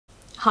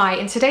Hi,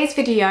 in today's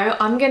video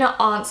I'm going to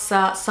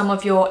answer some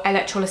of your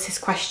electrolysis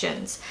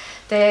questions.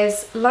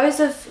 There's loads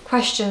of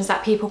questions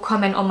that people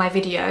comment on my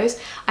videos.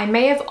 I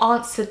may have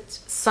answered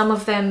some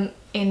of them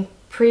in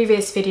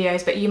previous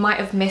videos, but you might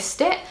have missed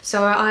it.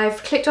 So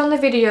I've clicked on the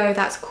video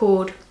that's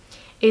called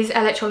 "Is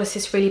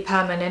electrolysis really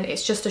permanent?"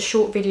 It's just a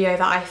short video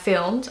that I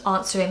filmed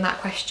answering that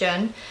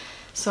question.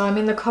 So I'm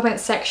in the comment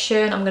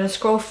section, I'm going to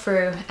scroll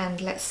through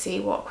and let's see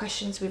what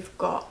questions we've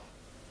got.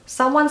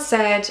 Someone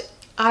said,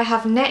 "I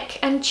have neck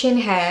and chin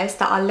hairs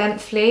that are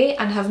lengthy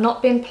and have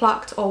not been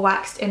plucked or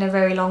waxed in a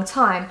very long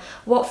time.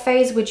 What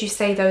phase would you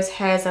say those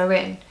hairs are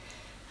in?"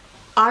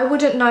 I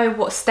wouldn't know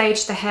what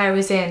stage the hair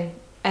is in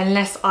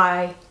unless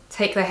I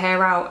take the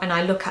hair out and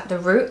I look at the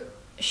root.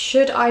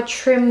 Should I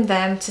trim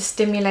them to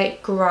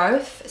stimulate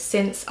growth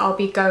since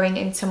I'll be going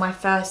into my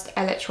first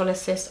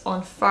electrolysis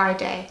on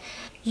Friday?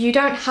 You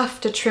don't have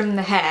to trim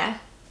the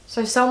hair.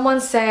 So someone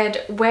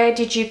said, "Where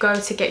did you go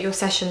to get your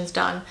sessions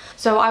done?"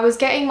 So I was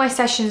getting my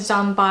sessions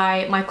done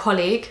by my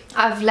colleague.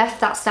 I've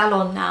left that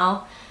salon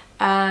now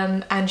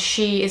and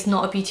she is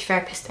not a beauty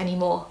therapist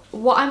anymore.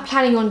 What I'm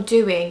planning on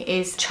doing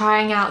is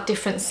trying out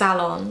different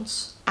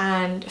salons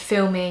and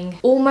filming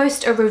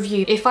almost a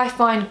review. If I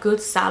find good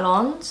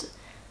salons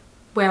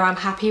where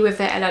I'm happy with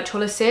their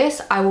electrolysis,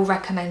 I will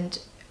recommend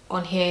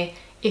on here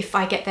if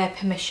I get their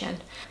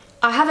permission.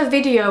 I have a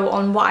video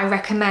on what I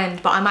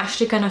recommend, but I'm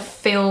actually going to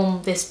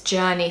film this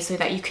journey so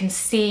that you can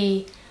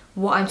see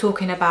what I'm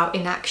talking about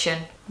in action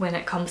when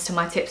it comes to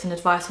my tips and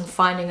advice on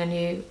finding a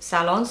new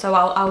salon. So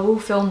I will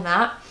film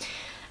that,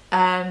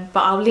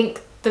 but I'll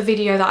link the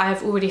video that I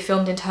have already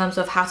filmed in terms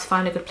of how to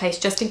find a good place,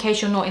 just in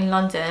case you're not in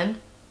London.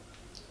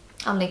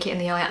 I'll link it in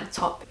the eye at the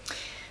top.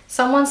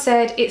 Someone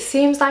said, "It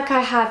seems like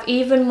I have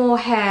even more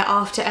hair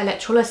after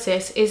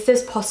electrolysis. Is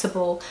this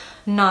possible?"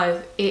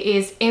 No, it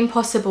is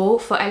impossible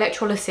for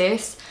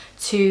electrolysis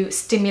to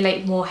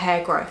stimulate more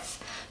hair growth.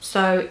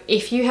 So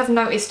if you have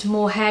noticed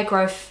more hair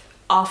growth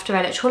after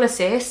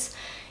electrolysis,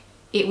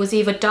 it was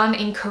either done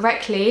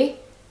incorrectly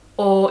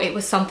or it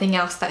was something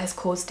else that has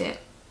caused it.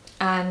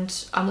 And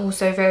I'm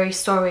also very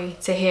sorry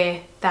to hear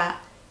that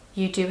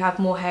you do have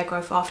more hair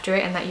growth after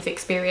it and that you've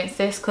experienced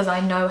this, because I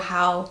know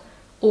how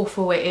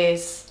awful it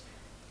is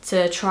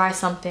to try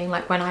something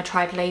like when I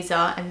tried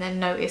laser and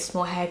then noticed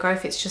more hair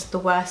growth. It's just the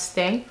worst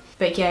thing.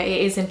 But yeah, it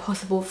is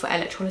impossible for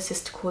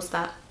electrolysis to cause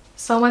that.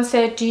 Someone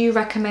said, "Do you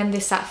recommend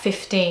this at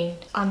 15?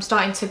 I'm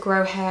starting to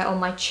grow hair on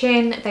my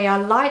chin. They are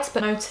light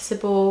but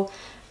noticeable,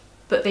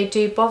 but they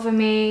do bother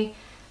me.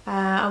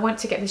 I want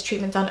to get this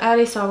treatment done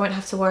early so I won't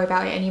have to worry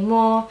about it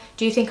anymore.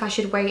 Do you think I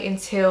should wait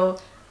until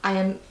I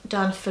am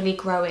done fully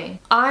growing?"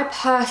 I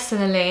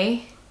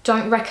personally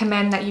don't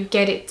recommend that you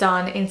get it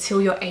done until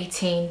you're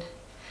 18.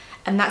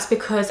 And that's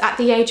because at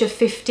the age of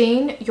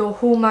 15, your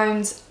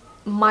hormones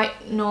may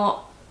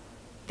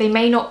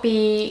not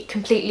be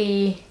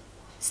completely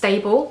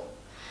stable.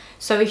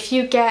 So if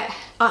you get,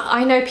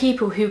 I know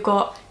people who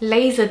got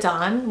laser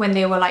done when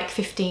they were like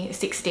 15,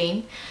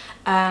 16,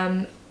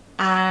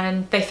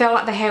 and they felt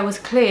like the hair was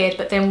cleared,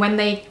 but then when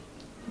they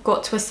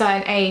got to a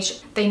certain age,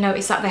 they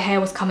noticed that the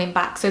hair was coming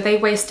back. So they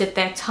wasted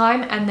their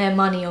time and their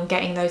money on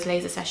getting those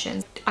laser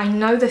sessions. I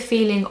know the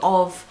feeling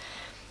of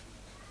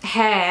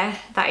hair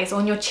that is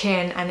on your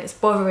chin and it's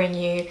bothering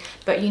you,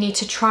 but you need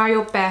to try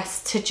your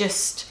best to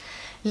just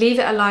leave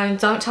it alone.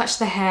 Don't touch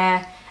the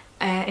hair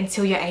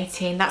until you're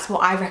 18. That's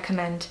what I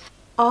recommend.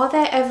 Are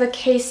there ever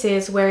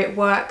cases where it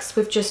works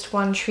with just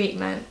one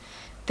treatment?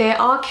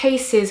 There are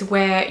cases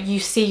where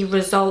you see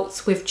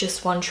results with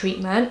just one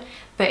treatment,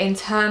 but in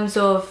terms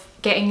of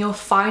getting your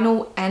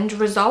final end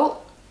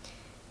result,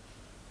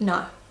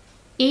 no.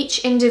 Each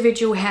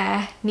individual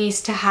hair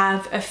needs to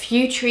have a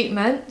few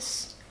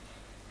treatments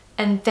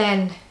and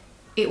then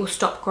it will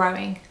stop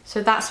growing.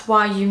 So that's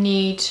why you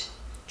need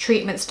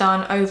treatments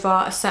done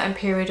over a certain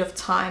period of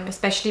time,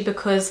 especially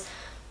because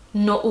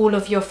not all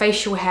of your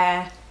facial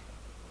hair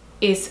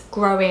is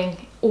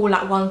growing all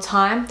at one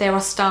time. There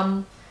are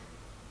some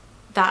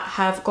that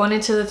have gone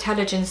into the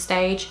telogen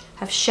stage,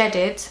 have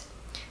shedded,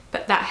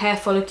 but that hair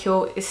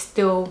follicle is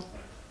still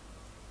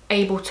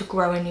able to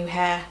grow a new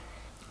hair.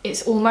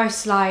 It's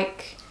almost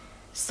like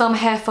some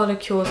hair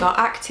follicles are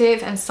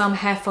active and some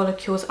hair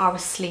follicles are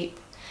asleep.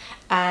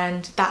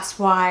 And that's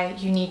why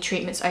you need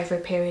treatments over a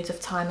period of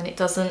time, and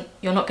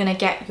you're not going to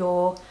get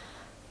your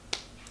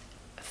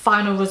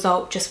final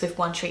result just with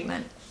one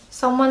treatment.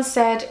 Someone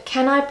said,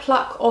 "Can I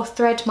pluck or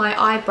thread my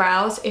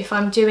eyebrows if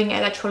I'm doing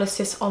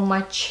electrolysis on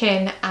my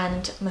chin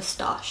and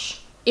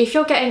moustache?" If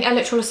you're getting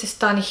electrolysis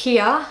done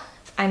here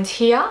and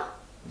here,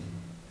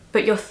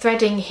 but you're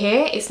threading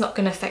here, it's not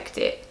going to affect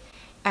it.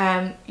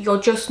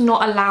 You're just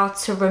not allowed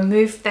to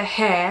remove the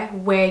hair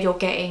where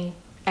you're getting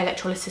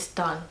electrolysis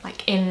done,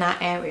 like in that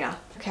area.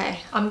 Okay,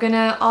 I'm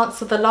gonna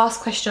answer the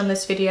last question on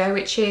this video,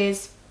 which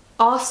is,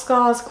 are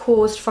scars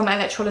caused from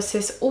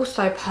electrolysis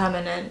also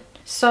permanent?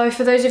 So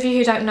for those of you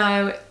who don't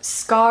know,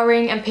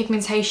 scarring and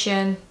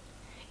pigmentation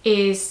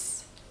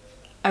is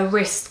a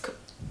risk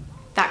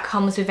that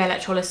comes with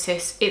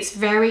electrolysis. It's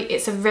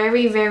a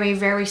very,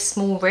 very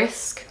small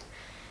risk.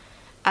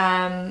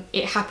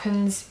 It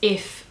happens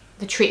if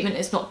the treatment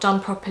is not done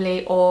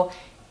properly, or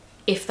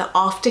if the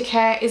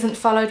aftercare isn't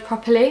followed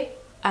properly,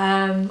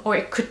 or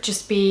it could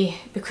just be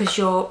because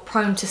you're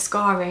prone to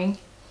scarring.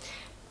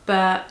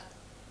 But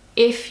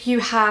if you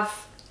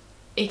have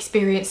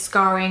experienced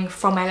scarring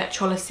from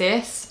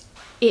electrolysis,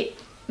 it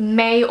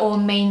may or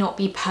may not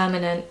be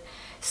permanent.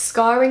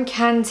 Scarring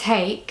can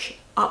take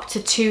up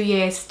to 2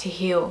 years to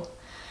heal.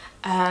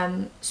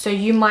 So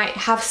you might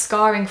have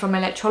scarring from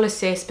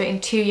electrolysis, but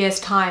in 2 years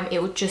time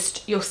it will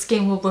just, your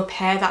skin will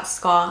repair that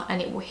scar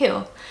and it will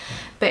heal.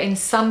 But in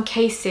some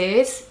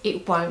cases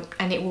it won't,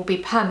 and it will be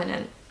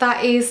permanent.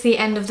 That is the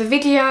end of the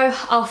video.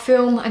 I'll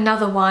film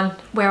another one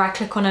where I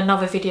click on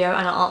another video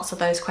and I'll answer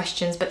those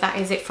questions, but that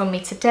is it from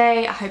me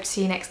today. I hope to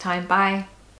see you next time. Bye.